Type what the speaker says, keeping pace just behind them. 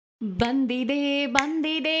ಬಂದಿದೆ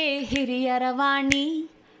ಬಂದಿದೆ ಹಿರಿಯರ ವಾಣಿ,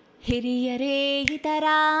 ಹಿರಿಯರೇ ಇತರ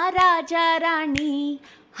ರಾಜ ರಾಣಿ.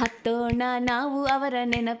 ಹತ್ತೋಣ ನಾವು ಅವರ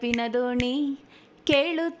ನೆನಪಿನ ದೋಣಿ,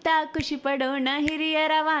 ಕೇಳುತ್ತಾ ಖುಷಿ ಪಡೋಣ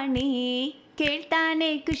ಹಿರಿಯರ ವಾಣಿ.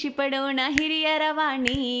 ಕೇಳ್ತಾನೆ ಖುಷಿ ಪಡೋಣ ಹಿರಿಯರ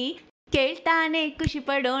ವಾಣಿ, ಕೇಳ್ತಾನೆ ಖುಷಿ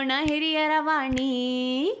ಪಡೋಣ ಹಿರಿಯರ ವಾಣಿ.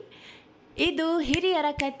 ಇದು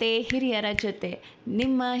ಹಿರಿಯರ ಕತೆ ಹಿರಿಯರ ಜೊತೆ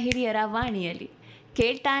ನಿಮ್ಮ ಹಿರಿಯರ ವಾಣಿಯಲ್ಲಿ.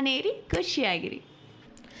 ಕೇಳ್ತಾನೆ ಇರಿ, ಖುಷಿಯಾಗಿರಿ.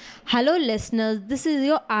 Hello listeners, this is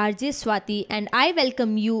your RJ Swati and I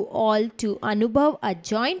welcome you all to Anubhav, a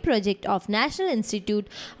joint project of National Institute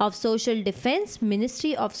of Social Defense,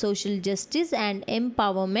 Ministry of Social Justice and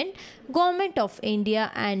Empowerment, Government of India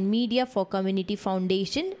and Media for Community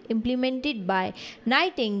Foundation, implemented by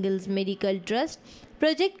Nightingale's Medical Trust.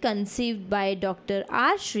 Project conceived by Dr.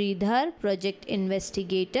 R. Sridhar, project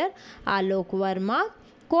investigator Alok Verma,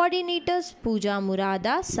 coordinators Pooja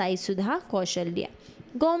Murada, Sai Sudha Kaushalya.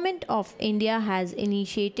 Government of India has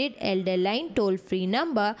initiated Elder Line toll-free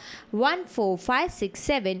number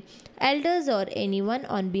 14567. Elders or anyone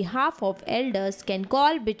on behalf of elders can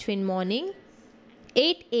call between morning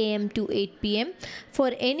 8 a.m. to 8 p.m. for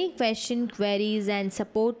any question, queries and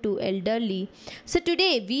support to elderly. So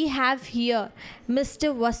today we have here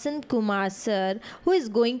Mr. Vasant Kumar sir, who is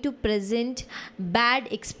going to present bad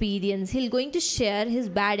experience. He's going to share his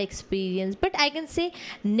bad experience. But I can say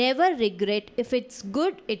never regret. If it's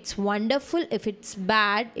good, it's wonderful. If it's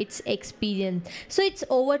bad, it's experience. So it's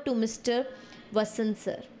over to Mr. Vasant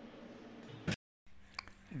sir.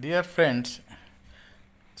 Dear friends,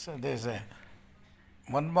 so there's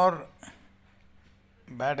one more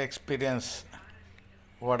bad experience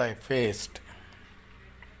what I faced.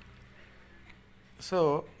 So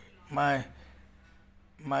my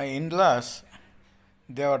in-laws,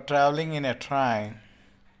 they were traveling in a train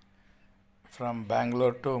from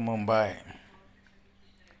Bangalore to Mumbai.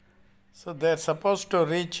 So they're supposed to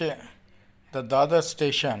reach the Dadar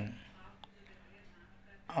station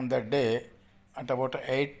on that day at about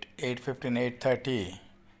 8:15, 8:30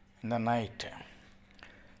 in the night.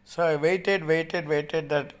 So I waited,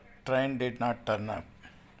 that train did not turn up.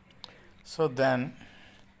 So then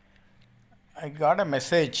I got a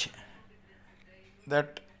message that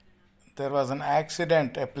there was an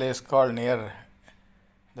accident, a place called near,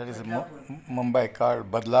 that is Mumbai, called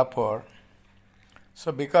Badlapur. So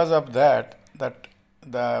because of that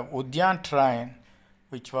the Udyan train,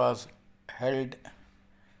 which was held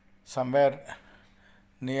somewhere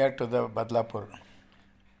near to the Badlapur.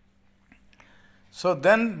 So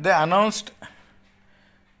then they announced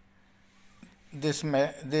this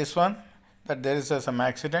one, that there is some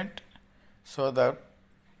accident. So the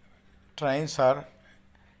trains are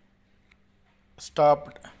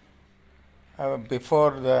stopped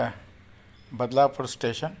before the Badlapur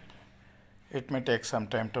station. It may take some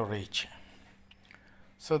time to reach.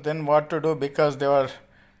 So then what to do, because they were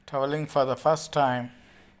traveling for the first time,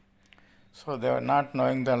 so they were not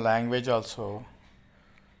knowing the language also.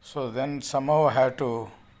 So then somehow I had to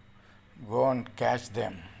go and catch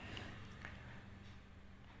them.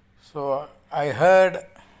 So I heard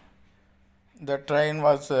the train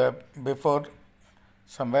was before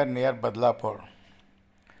somewhere near Badlapur.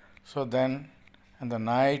 So then in the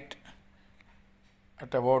night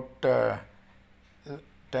at about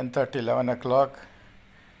 10:30, 11 o'clock,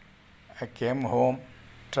 I came home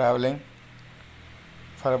traveling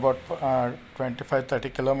for about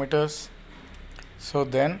 25-30 kilometers. So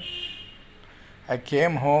then I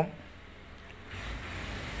came home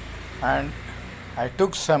and I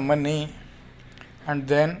took some money and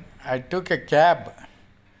then I took a cab.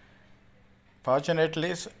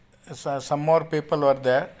 Fortunately, some more people were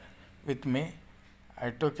there with me.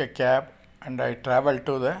 I took a cab and I traveled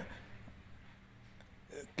to the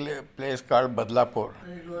place called Badlapur.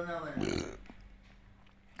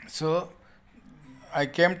 So I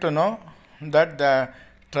came to know that the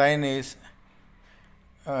train is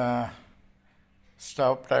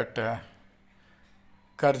stopped at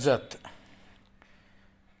Karjat.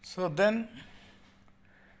 So then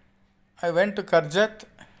I went to Karjat.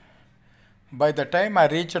 By the time I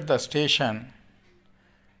reached the station,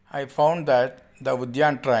 I found that the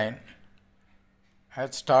Udyan train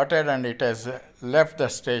had started and it has left the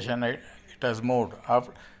station. It has moved.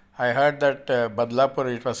 I heard that Badlapur,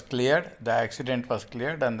 it was cleared, the accident was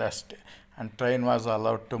cleared and train was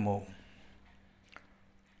allowed to move.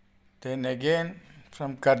 Then again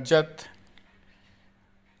from Karjat,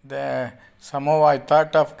 somehow I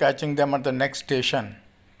thought of catching them at the next station,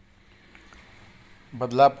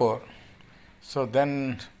 Badlapur. So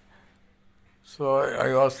I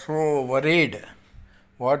was so worried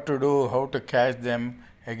what to do, how to catch them.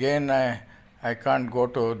 Again I can't go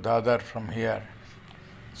to Dadar from here.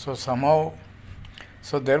 So somehow,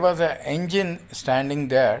 so there was an engine standing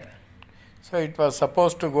there. So it was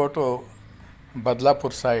supposed to go to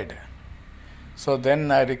Badlapur side. So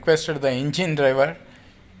then I requested the engine driver.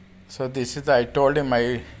 So this is I told him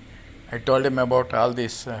about all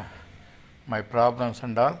these my problems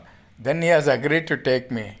and all. Then he has agreed to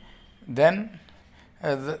take me. Then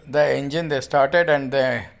the engine they started and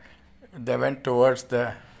they went towards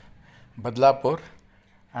the Badlapur,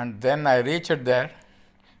 and then I reached there.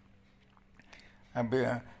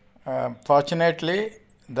 Fortunately,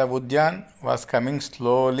 the Udyan was coming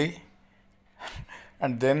slowly,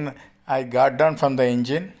 and then I got down from the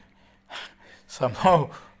engine. Somehow,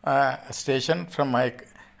 station from I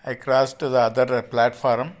crossed to the other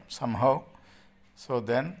platform somehow. So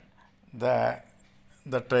then the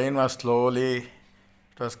train was slowly,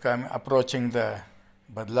 it was approaching the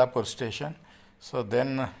Badlapur station. So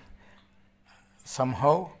then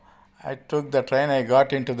somehow I took the train, I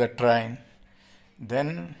got into the train.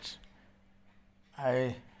 Then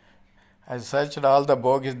I searched all the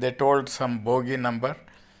bogies, they told some bogie number.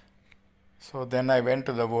 So then I went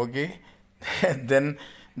to the bogie. Then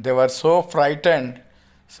they were so frightened,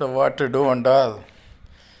 so what to do and all.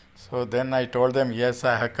 So then I told them, yes,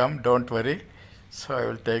 I have come, don't worry. So I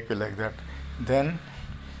will take you like that. Then,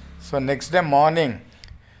 so next day morning,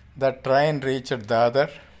 the train reached Dadar.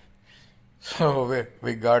 So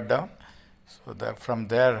we got down. So from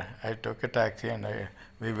there, I took a taxi and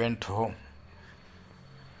we went home.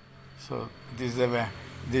 So this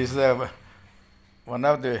is one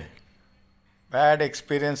of the bad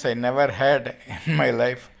experience I never had in my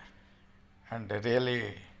life. And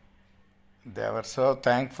really, they were so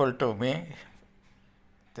thankful to me.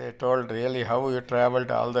 They told really how you traveled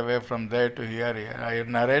all the way from there to here. I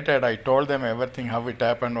narrated, I told them everything, how it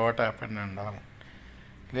happened, what happened and all.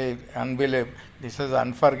 Really unbelievable. This is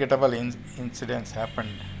unforgettable incidents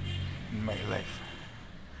happened in my life.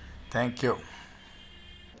 Thank you.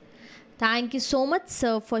 Thank you so much,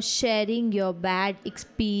 sir, for sharing your bad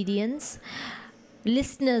experience.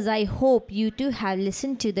 Listeners, I hope you too have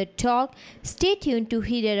listened to the talk. Stay tuned to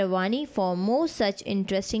Hiriyaravani for more such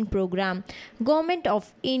interesting program. Government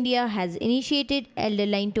of India has initiated Elder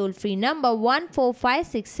Line toll-free number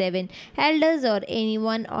 14567. Elders or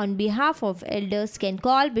anyone on behalf of elders can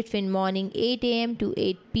call between morning 8 a.m. to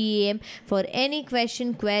 8 p.m. for any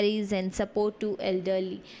question, queries and support to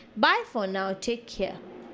elderly. Bye for now. Take care.